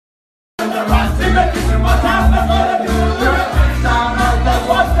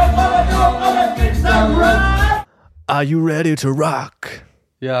Are you ready to rock?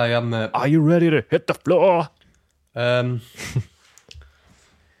 Yeah, I am, mate. Are you ready to hit the floor?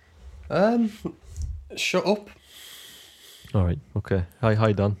 Shut up. All right, okay.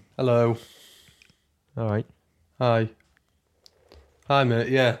 Hi, Dan. Hello. All right. Hi, mate.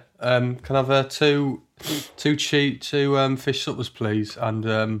 Yeah. Can I have two fish suppers, please,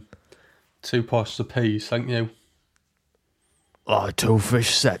 and 2 portions of peas? Thank you. Oh, 2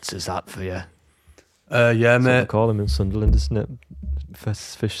 fish sets, is that for you? Yeah, That's what they mate. call them in Sunderland, isn't it?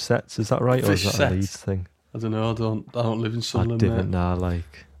 Fish sets, is that right? Or is Fish that a sets? Leeds thing? I don't know. I don't live in I Sunderland, didn't mate. know,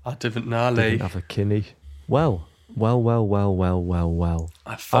 I didn't didn't have a kinney. Well. I've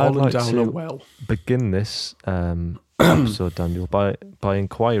fallen like down to- a well. Begin this episode, Daniel, by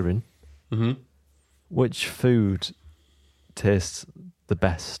inquiring which food tastes the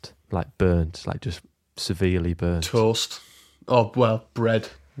best, like burnt, like just severely burnt. Toast. Oh, well, bread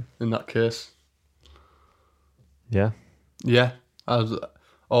in that case. Yeah. Yeah.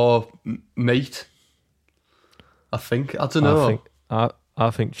 Or meat. I think. I don't know. I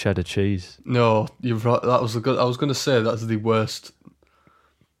think cheddar cheese. No, you're right. That was a good. I was going to say that's the worst.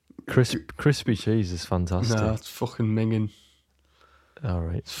 Crispy cheese is fantastic. No, it's fucking minging. All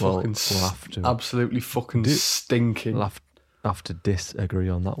right. It's Well, fucking we'll have to absolutely fucking stinking. we'll have to disagree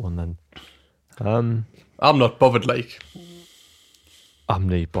on that one then. I'm not bothered. Like, I'm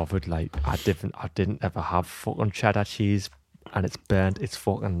not bothered. Like I didn't ever have fucking cheddar cheese, and it's burnt. It's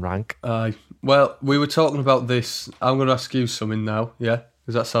fucking rank. well, we were talking about this. I'm going to ask you something now. Yeah,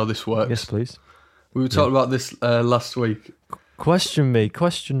 because that's how this works. Yes, please. We were talking about this last week. Question me.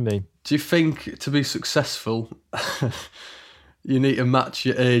 Do you think to be successful, you need to match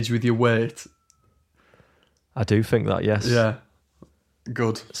your age with your weight? I do think that, yes. Yeah.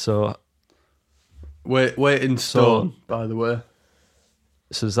 Good. So Weight in stone, by the way.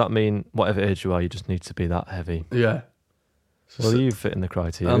 So does that mean whatever age you are, you just need to be that heavy? Yeah. Well, you fit in the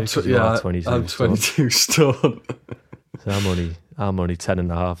criteria. I'm 22 22 stone. So I'm only 10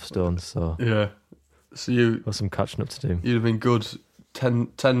 and a half stone, so Yeah. So you got some catching up to do. you'd have been good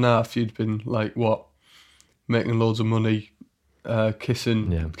 10 and a half, you'd been like what? Making loads of money, kissing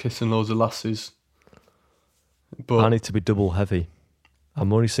loads of lasses. But I need to be double heavy.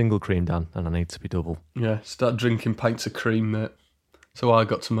 I'm only single cream, Dan, and I need to be double. yeah, start drinking pints of cream, mate. So I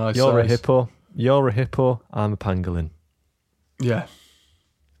got to my You're a size. hippo, I'm a pangolin. Yeah.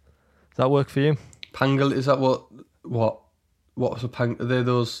 Does that work for you? Pangolin, is that what's a pang? Are they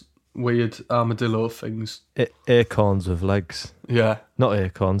those weird armadillo things? Acorns with legs. Yeah. Not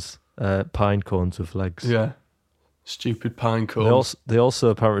acorns, pine cones with legs. Yeah. Stupid pine cones. They also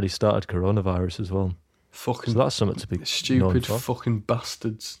apparently started coronavirus as well. Fucking So that's something to be known stupid for. fucking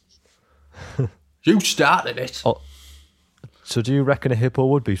bastards. You started it. Oh, so do you reckon a hippo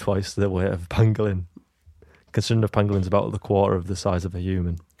would be twice the weight of a pangolin? Considering a pangolin's about a quarter of the size of a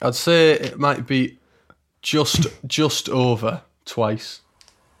human. I'd say it might be just over twice.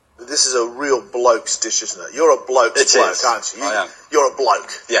 This is a real bloke's dish, isn't it? You're a bloke's bloke, aren't you? I am. You're a bloke.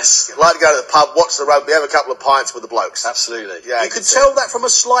 Yes. You like to go to the pub, watch the rugby, have a couple of pints with the blokes. Absolutely. Yeah, you could tell that from a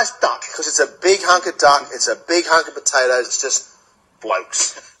sliced duck, because it's a big hunk of duck, it's a big hunk of potatoes, it's just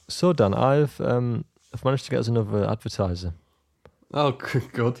blokes. So Dan, I've managed to get us another advertiser. Oh,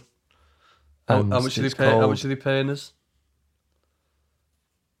 good. How much are they it's paying? How called- much are they paying us?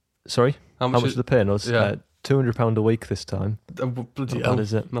 Sorry? How How much is- are they paying us? Yeah. £200 a week this time. Bloody Not hell. bad,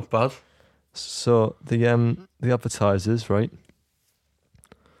 is it? Not bad. So the advertisers, right,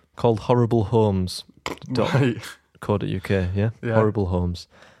 called Horrible Homes. Right. .co.uk, yeah? Yeah. Horrible Homes.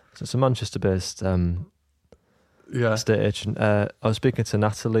 So it's a Manchester-based Yeah. estate agent. I was speaking to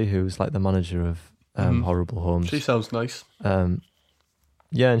Natalie, who's like the manager of Horrible Homes. She sounds nice.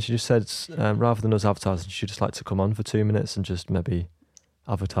 Yeah, and she just said rather than us advertising, she'd just like to come on for 2 minutes and just maybe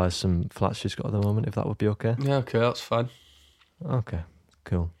advertise some flats she's got at the moment, if that would be okay. Yeah, okay, that's fine. Okay,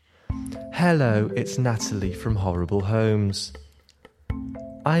 cool. Hello, it's Natalie from Horrible Homes.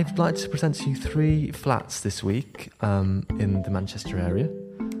 I'd like to present to you 3 flats this week in the Manchester area.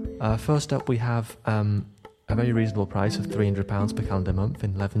 First up, we have a very reasonable price of £300 per calendar month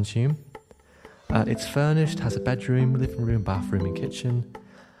in Levenshulme. It's furnished, has a bedroom, living room, bathroom and kitchen.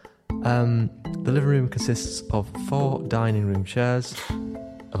 The living room consists of 4 dining room chairs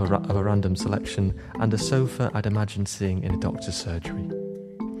of a random selection and a sofa I'd imagine seeing in a doctor's surgery.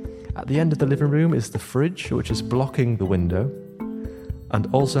 At the end of the living room is the fridge, which is blocking the window and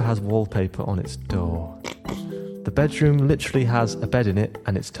also has wallpaper on its door. The bedroom literally has a bed in it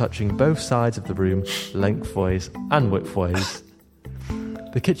and it's touching both sides of the room lengthwise and widthwise.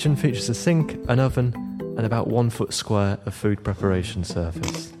 The kitchen features a sink, an oven and about 1 foot square of food preparation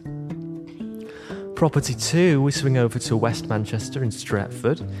surface. Property 2, we swing over to West Manchester in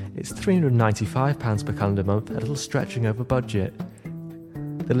Stretford. It's £395 per calendar month, a little stretching over budget.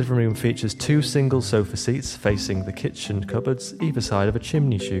 The living room features 2 single sofa seats facing the kitchen cupboards either side of a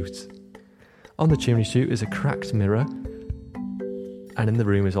chimney chute. On the chimney chute is a cracked mirror, and in the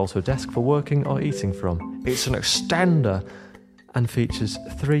room is also a desk for working or eating from. It's an extender and features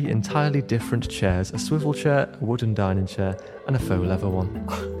 3 entirely different chairs, a swivel chair, a wooden dining chair, and a faux leather one.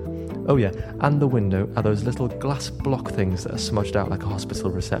 Oh yeah, and the window are those little glass block things that are smudged out like a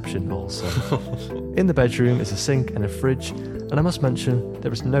hospital reception also. In the bedroom is a sink and a fridge, and I must mention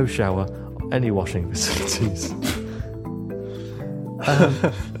there is no shower or any washing facilities.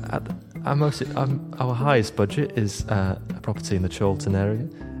 Our highest budget is a property in the Chorlton area.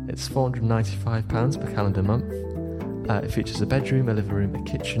 It's £495 per calendar month. It features a bedroom, a living room, a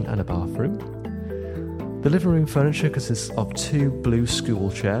kitchen and a bathroom. The living room furniture consists of 2 blue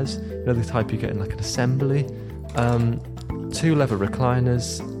school chairs, you know the type you get in like an assembly, 2 leather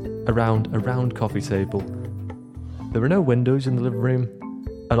recliners, a round coffee table. There are no windows in the living room,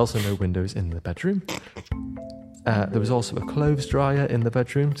 and also no windows in the bedroom. There was also a clothes dryer in the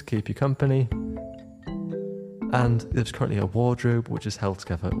bedroom to keep you company, and there's currently a wardrobe which is held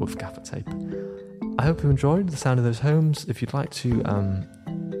together with gaffer tape. I hope you enjoyed the sound of those homes. If you'd like to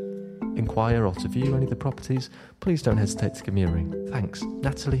inquire or to view any of the properties, please don't hesitate to give me a ring. Thanks.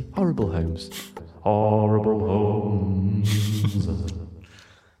 Natalie, Horrible Homes. Horrible Homes.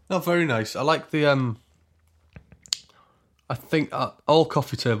 Not very nice. I like the I think all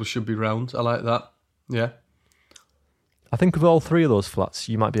coffee tables should be round. I like that. Yeah. I think with all 3 of those flats,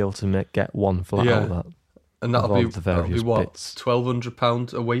 you might be able to get one flat out of that. And that'll be what,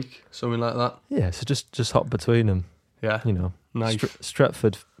 £1,200 a week, something like that. Yeah, so just hop between them. Yeah, you know, nice.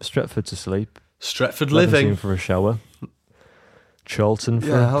 Stretford to sleep. Stretford living for a shower. Charlton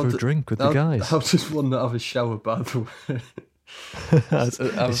for a drink with the guys. How does one not have a shower, by the way?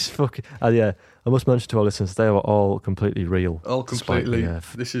 It's fucking. Yeah, I must mention to our listeners, they are all completely real. All completely.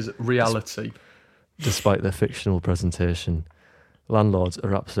 This is reality. Despite their fictional presentation, landlords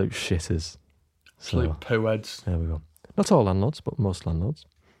are absolute shitters. Absolute poo-heads. There we go. Not all landlords, but most landlords.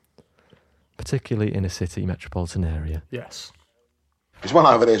 Particularly in a city metropolitan area. Yes. There's one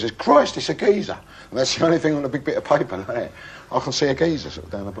over there that says, Christ, it's a geezer. And that's the only thing on a big bit of paper there. I can see a geezer sort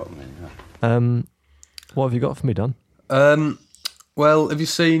of down the bottom there. You know. What have you got for me, Dan? Well, have you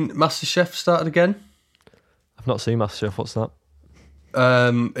seen MasterChef started again? I've not seen MasterChef. What's that?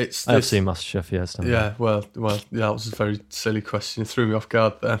 I have seen MasterChef, yes. Yeah, well, yeah, that was a very silly question. It threw me off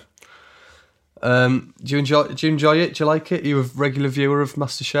guard there. Do you enjoy it? Do you like it? Are you a regular viewer of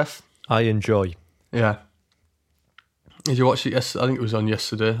MasterChef? I enjoy. Yeah. Did you watch it yesterday? I think it was on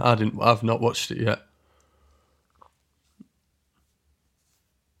yesterday. I've not watched it yet.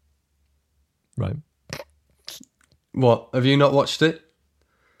 Right. What? Have you not watched it?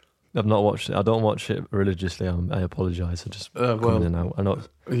 I've not watched it. I don't watch it religiously. I apologise. I just come in and out. I know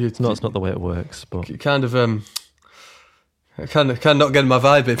it's not the way it works, but you kind of I kind not getting my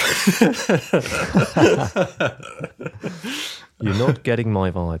vibe in. You're not getting my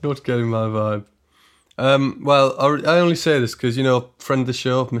vibe. Not getting my vibe. Well, I only say this because, you know, friend of the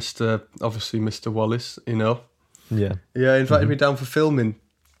show, Mr. Wallace, you know. Yeah. Yeah, invited me down for filming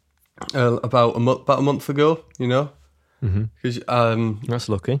about a month ago, you know. Mm-hmm. That's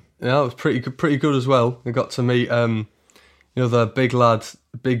lucky. Yeah, it was pretty good as well. I got to meet, you know, the big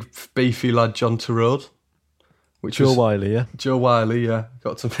beefy lad, John Turode. Joe Wiley, yeah. Joe Wiley, yeah.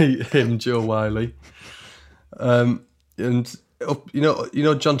 Got to meet him, Joe Wiley. And you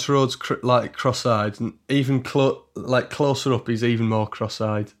know, John Turode's cross-eyed, and even closer up, he's even more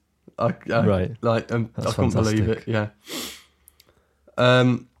cross-eyed. Right. I couldn't believe it. Yeah.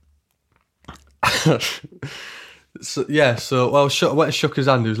 I shook his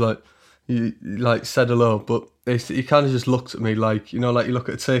hand. He was like, he said hello, but he kind of just looked at me like, you know, like you look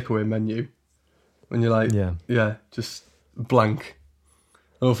at a takeaway menu, and you're like, yeah, just blank.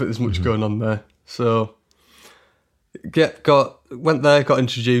 I don't think there's much going on there. So, went there, got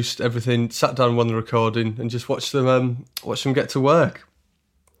introduced, everything, sat down on the recording, and just watched them get to work.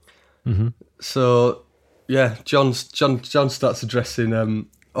 Mm-hmm. So, yeah, John starts addressing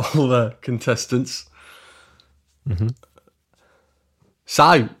all the contestants. Mm-hmm.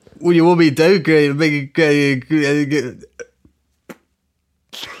 So, what do you want me to do?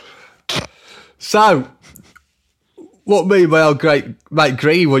 So, what me and my old great mate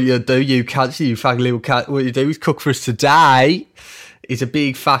Green, what you do, you cancer, you fucking little cat, what you do is cook for us today is a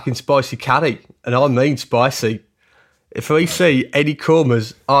big fucking spicy curry. And I mean spicy. If we see any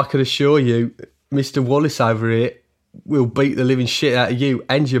comers, I can assure you, Mr. Wallace over here will beat the living shit out of you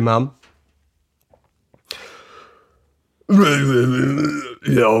and your mum.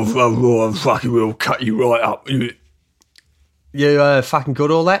 Yeah, I'll fucking will cut you right up. You fucking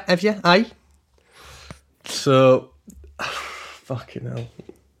got all that, have you? Eh? So, fucking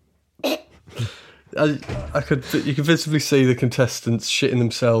hell. I could. You can visibly see the contestants shitting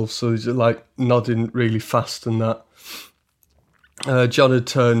themselves, so he's like nodding really fast and that. John had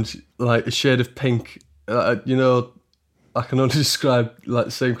turned like a shade of pink. I can only describe like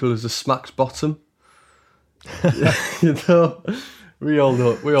the same colour as a smacked bottom. We all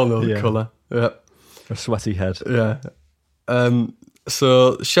know the colour. Yeah, a sweaty head. Yeah.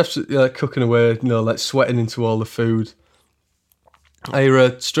 So the chef's cooking away, like sweating into all the food. I hear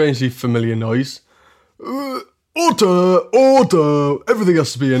a strangely familiar noise. Order! Everything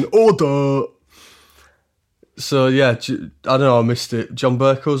has to be in order. So yeah, I don't know, I missed it. John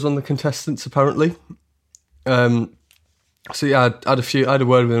Burko's on the contestants apparently. So yeah, I had a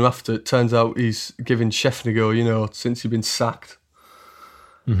word with him after. It turns out he's giving Chef a go, since he'd been sacked.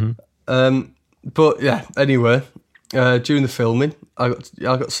 Mm-hmm. But yeah, anyway, during the filming, I got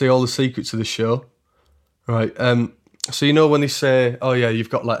to see all the secrets of the show. Right. So when they say, "Oh yeah, you've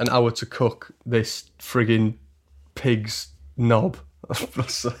got like an hour to cook this frigging pig's knob,"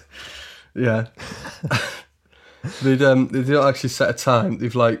 yeah. They don't actually set a time.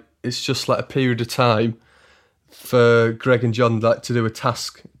 It's just like a period of time for Greg and John to do a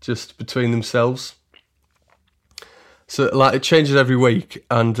task just between themselves. So like it changes every week,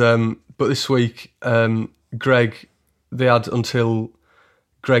 and but this week, Greg, they had until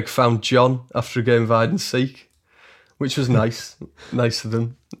Greg found John after a game of hide and seek, which was nice of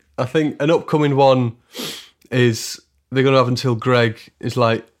them. I think an upcoming one is they're going to have until Greg is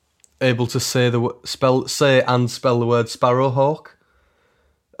like able to say and spell the word sparrowhawk,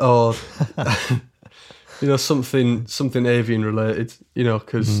 or something avian related,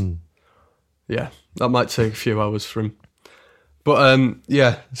 because yeah, that might take a few hours for him. But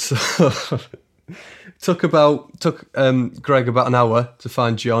yeah, so took Greg about an hour to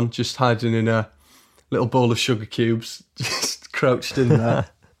find John, just hiding in a little bowl of sugar cubes, just crouched in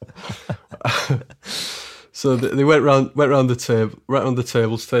there. So they went round the table, right on the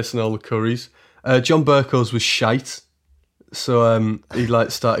tables, tasting all the curries. John Burko's was shite, so he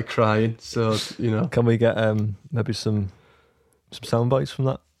started crying. So can we get maybe some sound bites from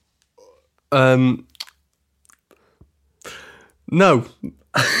that? No.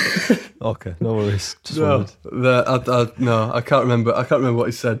 Okay, no worries. Just no, I can't remember. I can't remember what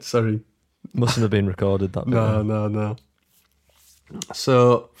he said. Sorry. Mustn't have been recorded that. No.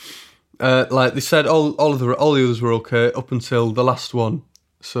 So. They said all the others were okay up until the last one.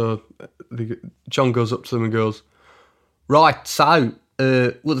 So John goes up to them and goes, "Right, so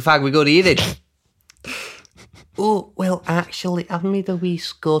what the fuck we got here then?" "Oh, well, actually, I've made a wee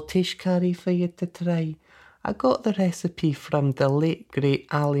Scottish curry for you to try. I got the recipe from the late great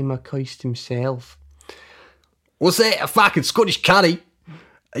Ali McCoist himself." "What's that? A fucking Scottish curry?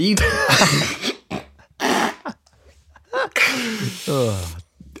 Are you?"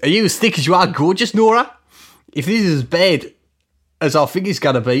 "Are you as thick as you are gorgeous, Nora? If this is as bad as I think it's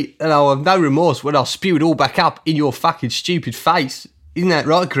going to be, then I'll have no remorse when I'll spew it all back up in your fucking stupid face. Isn't that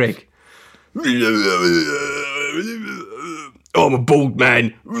right, Greg?" "I'm a bald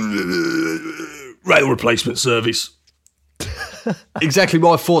man. Rail replacement service." "Exactly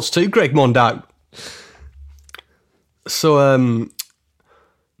my thoughts too, Greg Mondo." So,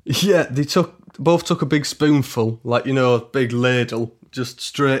 yeah, they both took a big spoonful, a big ladle, just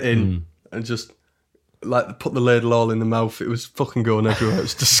straight in, and just put the ladle all in the mouth. It was fucking going everywhere. It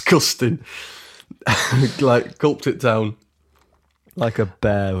was disgusting. Gulped it down like a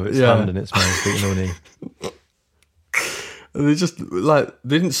bear with its hand in its mouth. And they just they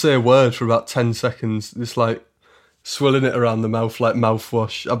didn't say a word for about 10 seconds. Just swilling it around the mouth like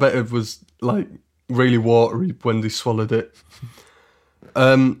mouthwash. I bet it was really watery when they swallowed it.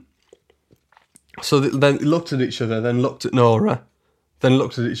 So then they looked at each other, then looked at Nora, then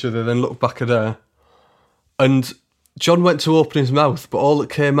looked at each other, then looked back at her. And John went to open his mouth, but all that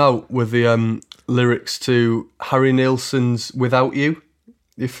came out were the lyrics to Harry Nilsson's "Without You."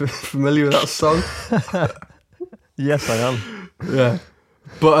 You familiar with that song? Yes, I am. Yeah.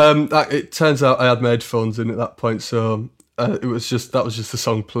 But it turns out I had my headphones in at that point, so that was just the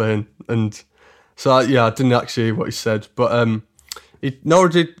song playing. And so, I didn't actually hear what he said, but Nora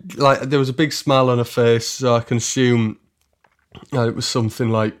did, there was a big smile on her face, so I can assume it was something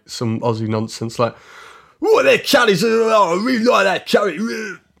like some Aussie nonsense, "Oh, that curry's, I really like that curry."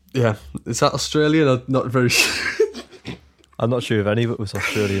 Yeah, is that Australian? I'm not very sure. I'm not sure if any of it was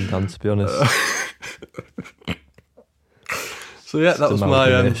Australian, Dan, to be honest. So yeah, that was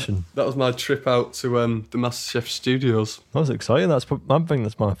amalgamation. my trip out to the MasterChef studios. That was exciting. I think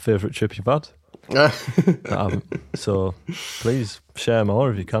that's my favourite trip you've had. That I haven't. So please share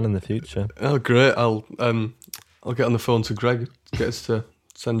more if you can in the future. Oh, great! I'll get on the phone to Greg to get us to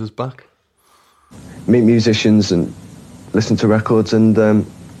send us back. Meet musicians and listen to records, and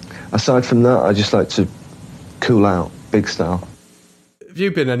aside from that, I just like to cool out, big style. Have you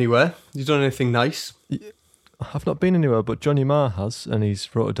been anywhere? You done anything nice? I've not been anywhere, but Johnny Marr has, and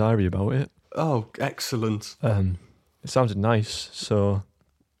he's wrote a diary about it. Oh, excellent! It sounded nice. So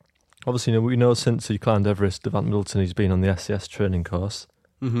obviously, we know since he climbed Everest, Devant Middleton, he's been on the SES training course.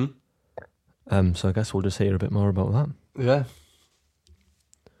 Mm-hmm. So I guess we'll just hear a bit more about that. Yeah.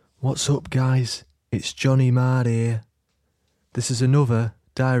 What's up, guys? It's Johnny Marr here. This is another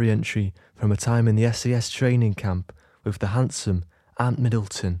diary entry from a time in the SES training camp with the handsome Ant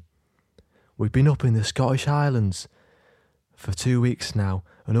Middleton. We've been up in the Scottish Highlands for 2 weeks now,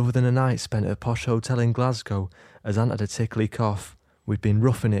 and other than a night spent at a posh hotel in Glasgow as Ant had a tickly cough, we'd been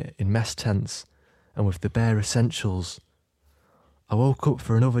roughing it in mess tents and with the bare essentials. I woke up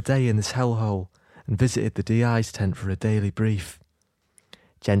for another day in this hellhole and visited the DI's tent for a daily brief.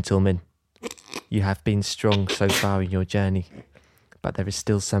 Gentlemen, you have been strong so far in your journey, but there is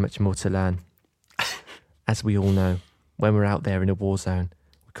still so much more to learn. As we all know, when we're out there in a war zone,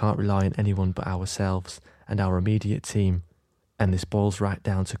 we can't rely on anyone but ourselves and our immediate team, and this boils right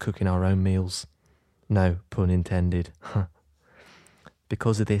down to cooking our own meals. No pun intended.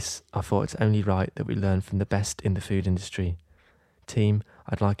 Because of this, I thought it's only right that we learn from the best in the food industry. Team,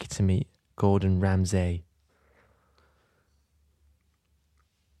 I'd like you to meet Gordon Ramsay.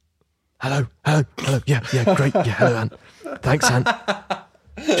 Hello, yeah, great, yeah, hello, Ant. Thanks, Ant.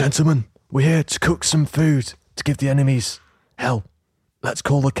 Gentlemen, we're here to cook some food to give the enemies hell. Let's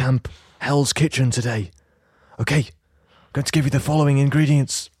call the camp Hell's Kitchen today. Okay, I'm going to give you the following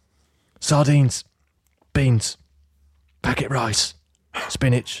ingredients. Sardines, beans, packet rice,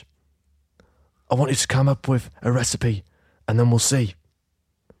 spinach. I want you to come up with a recipe and then we'll see.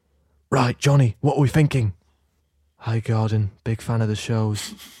 Right, Johnny, what are we thinking? Hi, Gordon, big fan of the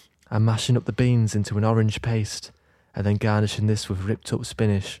shows. I'm mashing up the beans into an orange paste and then garnishing this with ripped up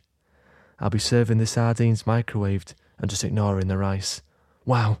spinach. I'll be serving the sardines microwaved and just ignoring the rice.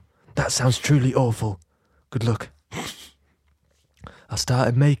 Wow, that sounds truly awful. Good luck. I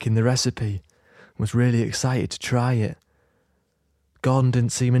started making the recipe and was really excited to try it. Gordon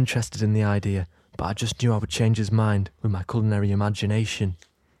didn't seem interested in the idea, but I just knew I would change his mind with my culinary imagination.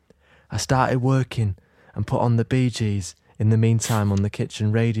 I started working and put on the Bee Gees in the meantime on the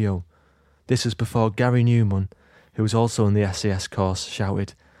kitchen radio. This was before Gary Newman, who was also on the SES course,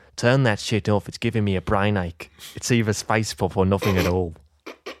 shouted, "Turn that shit off, it's giving me a brain ache. It's either Space Pop or nothing at all."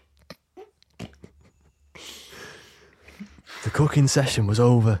 The cooking session was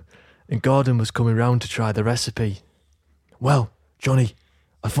over, and Gordon was coming round to try the recipe. "Well, Johnny,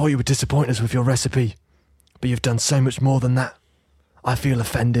 I thought you would disappoint us with your recipe, but you've done so much more than that. I feel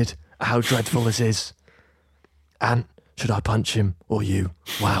offended at how dreadful this is. Ant, should I punch him or you?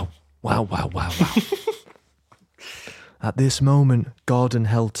 Wow. At this moment, Gordon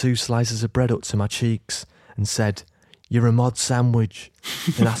held 2 slices of bread up to my cheeks and said, "You're a mod sandwich,"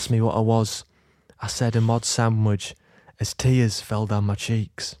 then asked me what I was. I said a mod sandwich as tears fell down my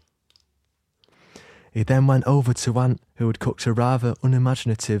cheeks. He then went over to Ant, who had cooked a rather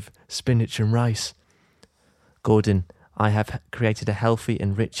unimaginative spinach and rice. "Gordon, I have created a healthy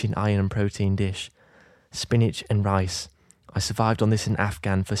and rich in iron and protein dish. Spinach and rice. I survived on this in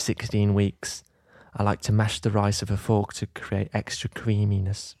Afghan for 16 weeks. I like to mash the rice with a fork to create extra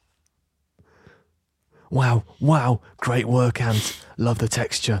creaminess." Wow, great work, Ant. Love the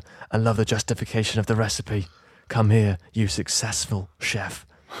texture and love the justification of the recipe. Come here, you successful chef.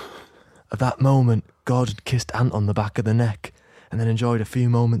 At that moment, Gordon kissed Ant on the back of the neck and then enjoyed a few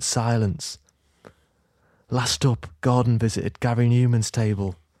moments' silence. Last up, Gordon visited Gary Newman's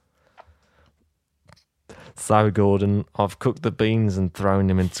table. "So, Gordon, I've cooked the beans and thrown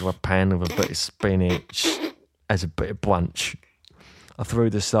them into a pan with a bit of spinach as a bit of blanch. I threw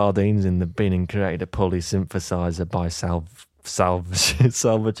the sardines in the bin and created a pulley synthesizer by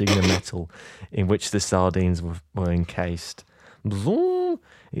salvaging the metal in which the sardines were encased.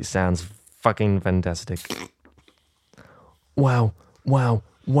 It sounds fucking fantastic." Wow.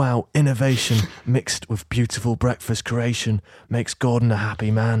 Innovation mixed with beautiful breakfast creation makes Gordon a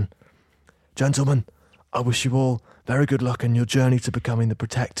happy man. Gentlemen, I wish you all very good luck in your journey to becoming the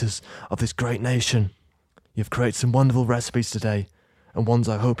protectors of this great nation. You've created some wonderful recipes today, and ones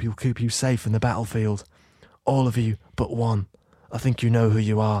I hope will keep you safe in the battlefield. All of you but one. I think you know who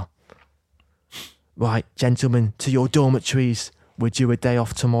you are. Right, gentlemen, to your dormitories. We're due a day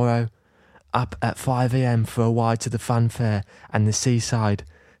off tomorrow. Up at 5 a.m. for a ride to the fanfare and the seaside.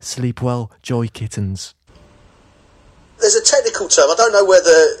 Sleep well, Joy Kittens. There's a technical term. I don't know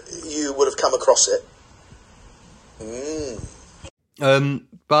whether you would have come across it.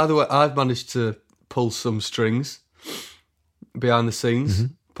 By the way, I've managed to pull some strings behind the scenes.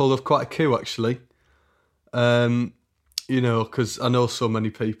 Pulled off quite a coup, actually. Because I know so many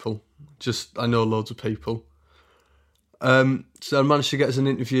people. I know loads of people. So I managed to get us an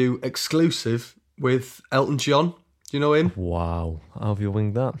interview exclusive with Elton John. Do you know him? Wow. How have you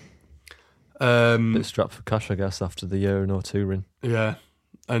winged that? Bit strapped for cash, I guess, after the year and or touring. Yeah.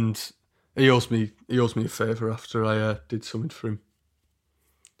 And he owes me a favour after I did something for him.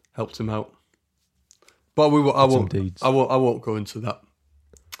 Helped him out. But I won't go into that.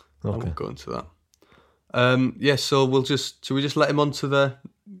 Okay. I won't go into that. So should we just let him on to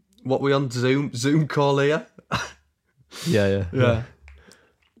what we on Zoom call here? Yeah.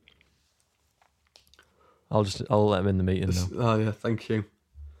 I'll let him in the meeting now. Oh yeah, thank you.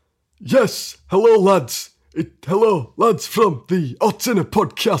 Yes, hello lads. Hello lads from the Hot Dinner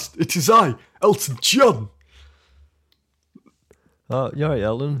podcast. It is I, Elton John. Oh, you're right,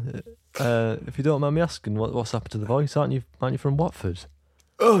 Elton. If you don't mind me asking, what's happened to the voice? Aren't you from Watford?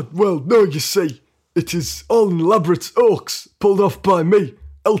 Well, no, you see, it is all an elaborate hoax pulled off by me,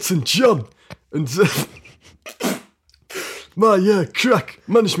 Elton John, and my crack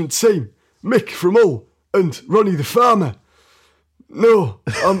management team, Mick from Hull and Ronnie the Farmer. No,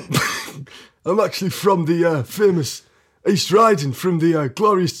 I'm actually from the famous East Riding, from the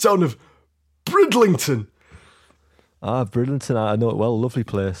glorious town of Bridlington. Ah, Bridlington, I know it well. Lovely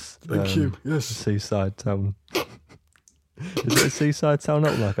place. Thank you, yes. Seaside town. Is it a seaside town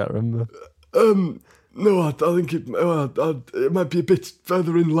out there? I can't remember. No, I think it might be a bit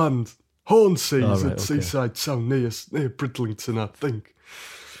further inland. Hornsey is a seaside town near Bridlington, I think.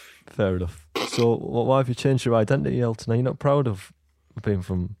 Fair enough. So, why have you changed your identity, Elton? Are you not proud of being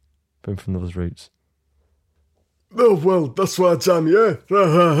from those roots? Oh, well, that's why I'm here.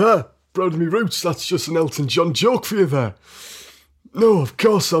 Proud of me roots, that's just an Elton John joke for you there. No, of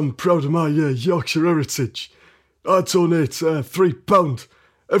course I'm proud of my Yorkshire heritage. I donate £3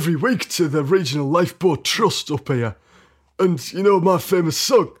 every week to the Regional Lifeboat Trust up here. And you know my famous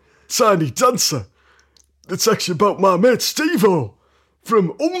song, Tiny Dancer? It's actually about my mate Steve-O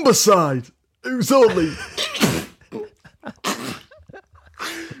from Humberside, who's only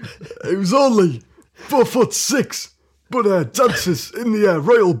 4'6", but dances in the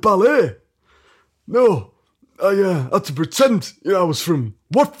Royal Ballet. No, I had to pretend I was from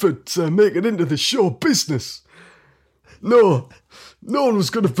Watford to make it into the show business. No one was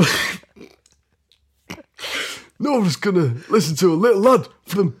gonna listen to a little lad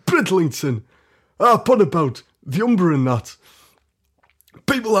from Bridlington harp on about the Humber and that.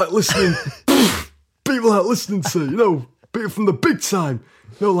 People like listening to, people from the big time,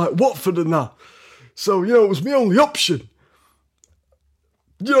 like Watford and that. So, it was my only option.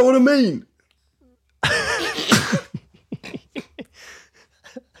 You know what I mean?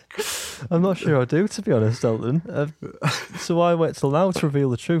 I'm not sure I do, to be honest, Elton. So why wait till now to reveal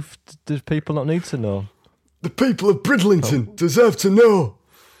the truth? Do people not need to know? The people of Bridlington deserve to know.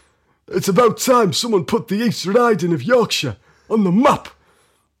 It's about time someone put the East Riding of Yorkshire on the map.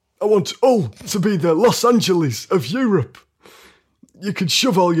 I want Hull to be the Los Angeles of Europe. You can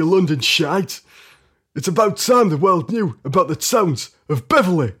shove all your London shite. It's about time the world knew about the towns of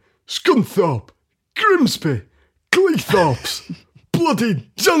Beverley, Scunthorpe, Grimsby, Cleethorpes,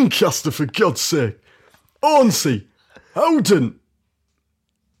 bloody Doncaster for God's sake, Hornsey, Howden.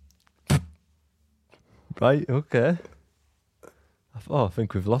 Right, okay. I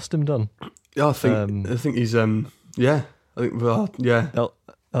think we've lost him, Don. Yeah, I think he's Elton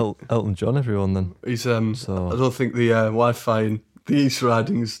John, everyone. Then he's I don't think the Wi-Fi in the East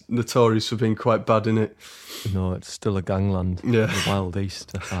Riding's notorious for being quite bad in it. No, it's still a gangland. Yeah, the Wild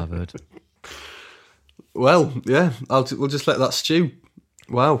East, I've heard. Well, yeah, we'll just let that stew.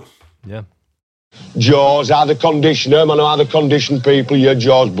 Wow. Yeah. Jaws, out of the conditioner, man, out of the conditioned people, your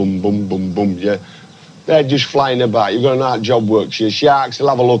jaws, boom, boom, boom, boom, yeah. They're just flying about. You've got an art job works. Your sharks will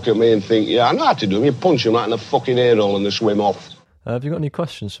have a look at me and think, I know how to do them. You punch them right in the fucking ear hole and they swim off. Have you got any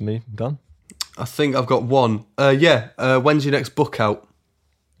questions for me, Dan? I think I've got one. When's your next book out?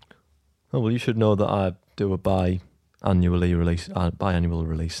 Oh, well, you should know that I do a biannual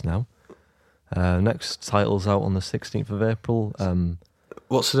release now. Next title's out on the 16th of April.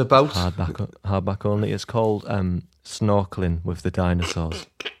 What's it about? Hardback only. It's called Snorkeling with the Dinosaurs.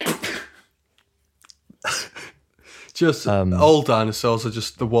 Just old dinosaurs or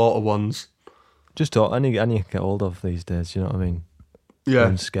just the water ones? Just any you can get hold of these days, you know what I mean? Yeah.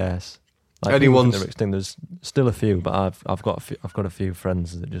 going scarce. Like Anyone's- they're extinct. There's still a few, but I've got a few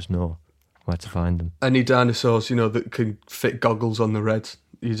friends that just know where to find them. Any dinosaurs, that can fit goggles on their heads,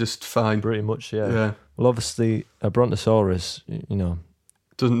 you just find. Pretty much, yeah. Yeah. Well, obviously, a brontosaurus, It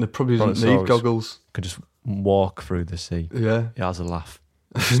probably doesn't need Brontosaurus. goggles. could just walk through the sea. Yeah. It has a laugh.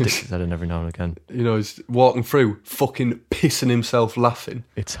 Sticks its head in every now and again. He's walking through, fucking pissing himself laughing.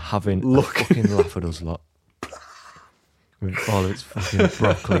 It's having Look. a fucking laugh at us lot. With all of its fucking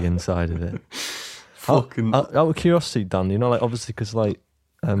broccoli inside of it. Fucking. Out of curiosity, Dan, obviously because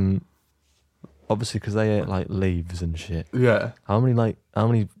they ate like leaves and shit. Yeah. How many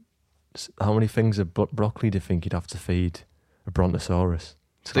things of broccoli do you think you'd have to feed a brontosaurus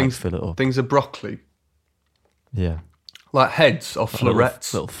to Things- fill it up? Things of broccoli. Yeah, Like heads or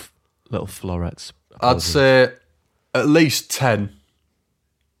florets. little florets. I'd say at least 10.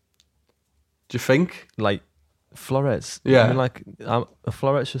 Do you think? like florets. Yeah. I mean, a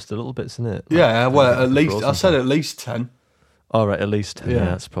floret's just a little bit, isn't it? Yeah, well, at least. frozen I said part. at least 10. All right, at least 10. Yeah. Yeah,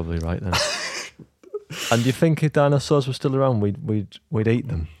 that's probably right then. And do you think if dinosaurs were still around, we'd eat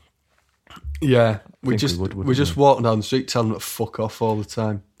them? Yeah. we We would, just wouldn't walk down the street telling them to fuck off all the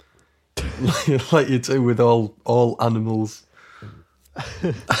time. Like you do with all animals.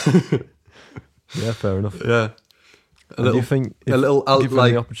 Yeah, fair enough. Yeah. And do you think if a little given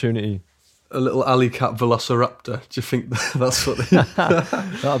like the opportunity, a little alley cat velociraptor? Do you think that's what they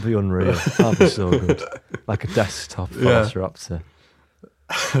that'd be unreal. That'd be so good. Like a desktop Yeah. velociraptor.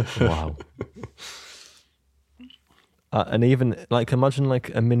 Wow. And even imagine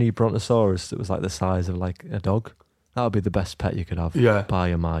a mini brontosaurus that was like the size of like a dog. That would be the best pet you could have. Yeah. By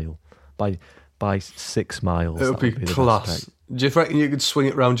a mile. By 6 miles. It would that be the best class. pet. Do you reckon you could swing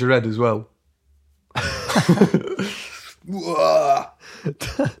it round your head as well?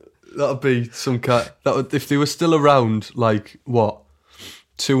 That'd be some cat. If they were still around,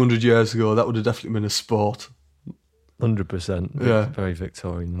 200 years ago, that would have definitely been a sport. 100%. Yeah. Very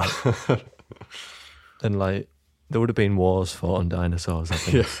Victorian. And there would have been wars fought on dinosaurs, I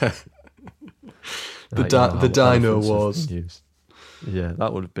think. Yeah. The how dino elephants have wars. been used. Yeah,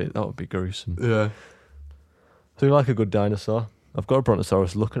 that would be gruesome. Yeah. Do you like a good dinosaur? I've got a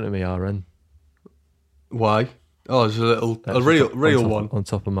brontosaurus looking at me, RN. Why? Oh, there's a That's real on top, one. on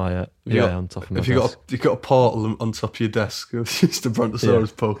top of my Have you got- on top of my Have you got a portal on top of your desk? It's just a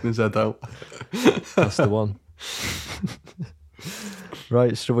brontosaurus poking his head out. That's the one.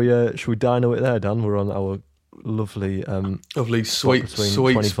 Right, should we dino it there, Dan? We're on our lovely Lovely spot sweet between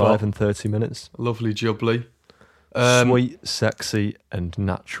 25 spot. and 30 minutes. Lovely jubbly. Sweet, sexy, and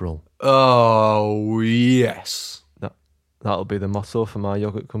natural. Oh yes. That'll be the motto for my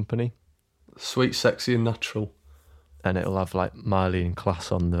yogurt company, Sweet, sexy, and natural. and it'll have Miley in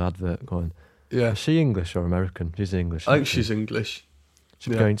class on the advert going. Yeah. Is she English or American? She's English. I think isn't she? she's English.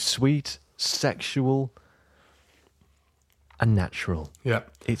 She's yeah. going sweet, sexual, and natural. Yeah.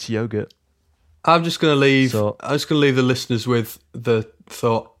 It's yogurt. I'm just gonna leave. So- I'm just gonna leave the listeners with the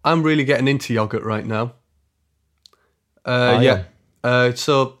thought. I'm really getting into yogurt right now. Yeah.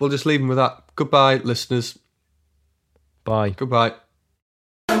 So we'll just leave them with that. Goodbye, listeners. Bye. Goodbye.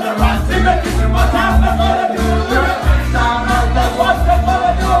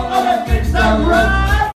 Right.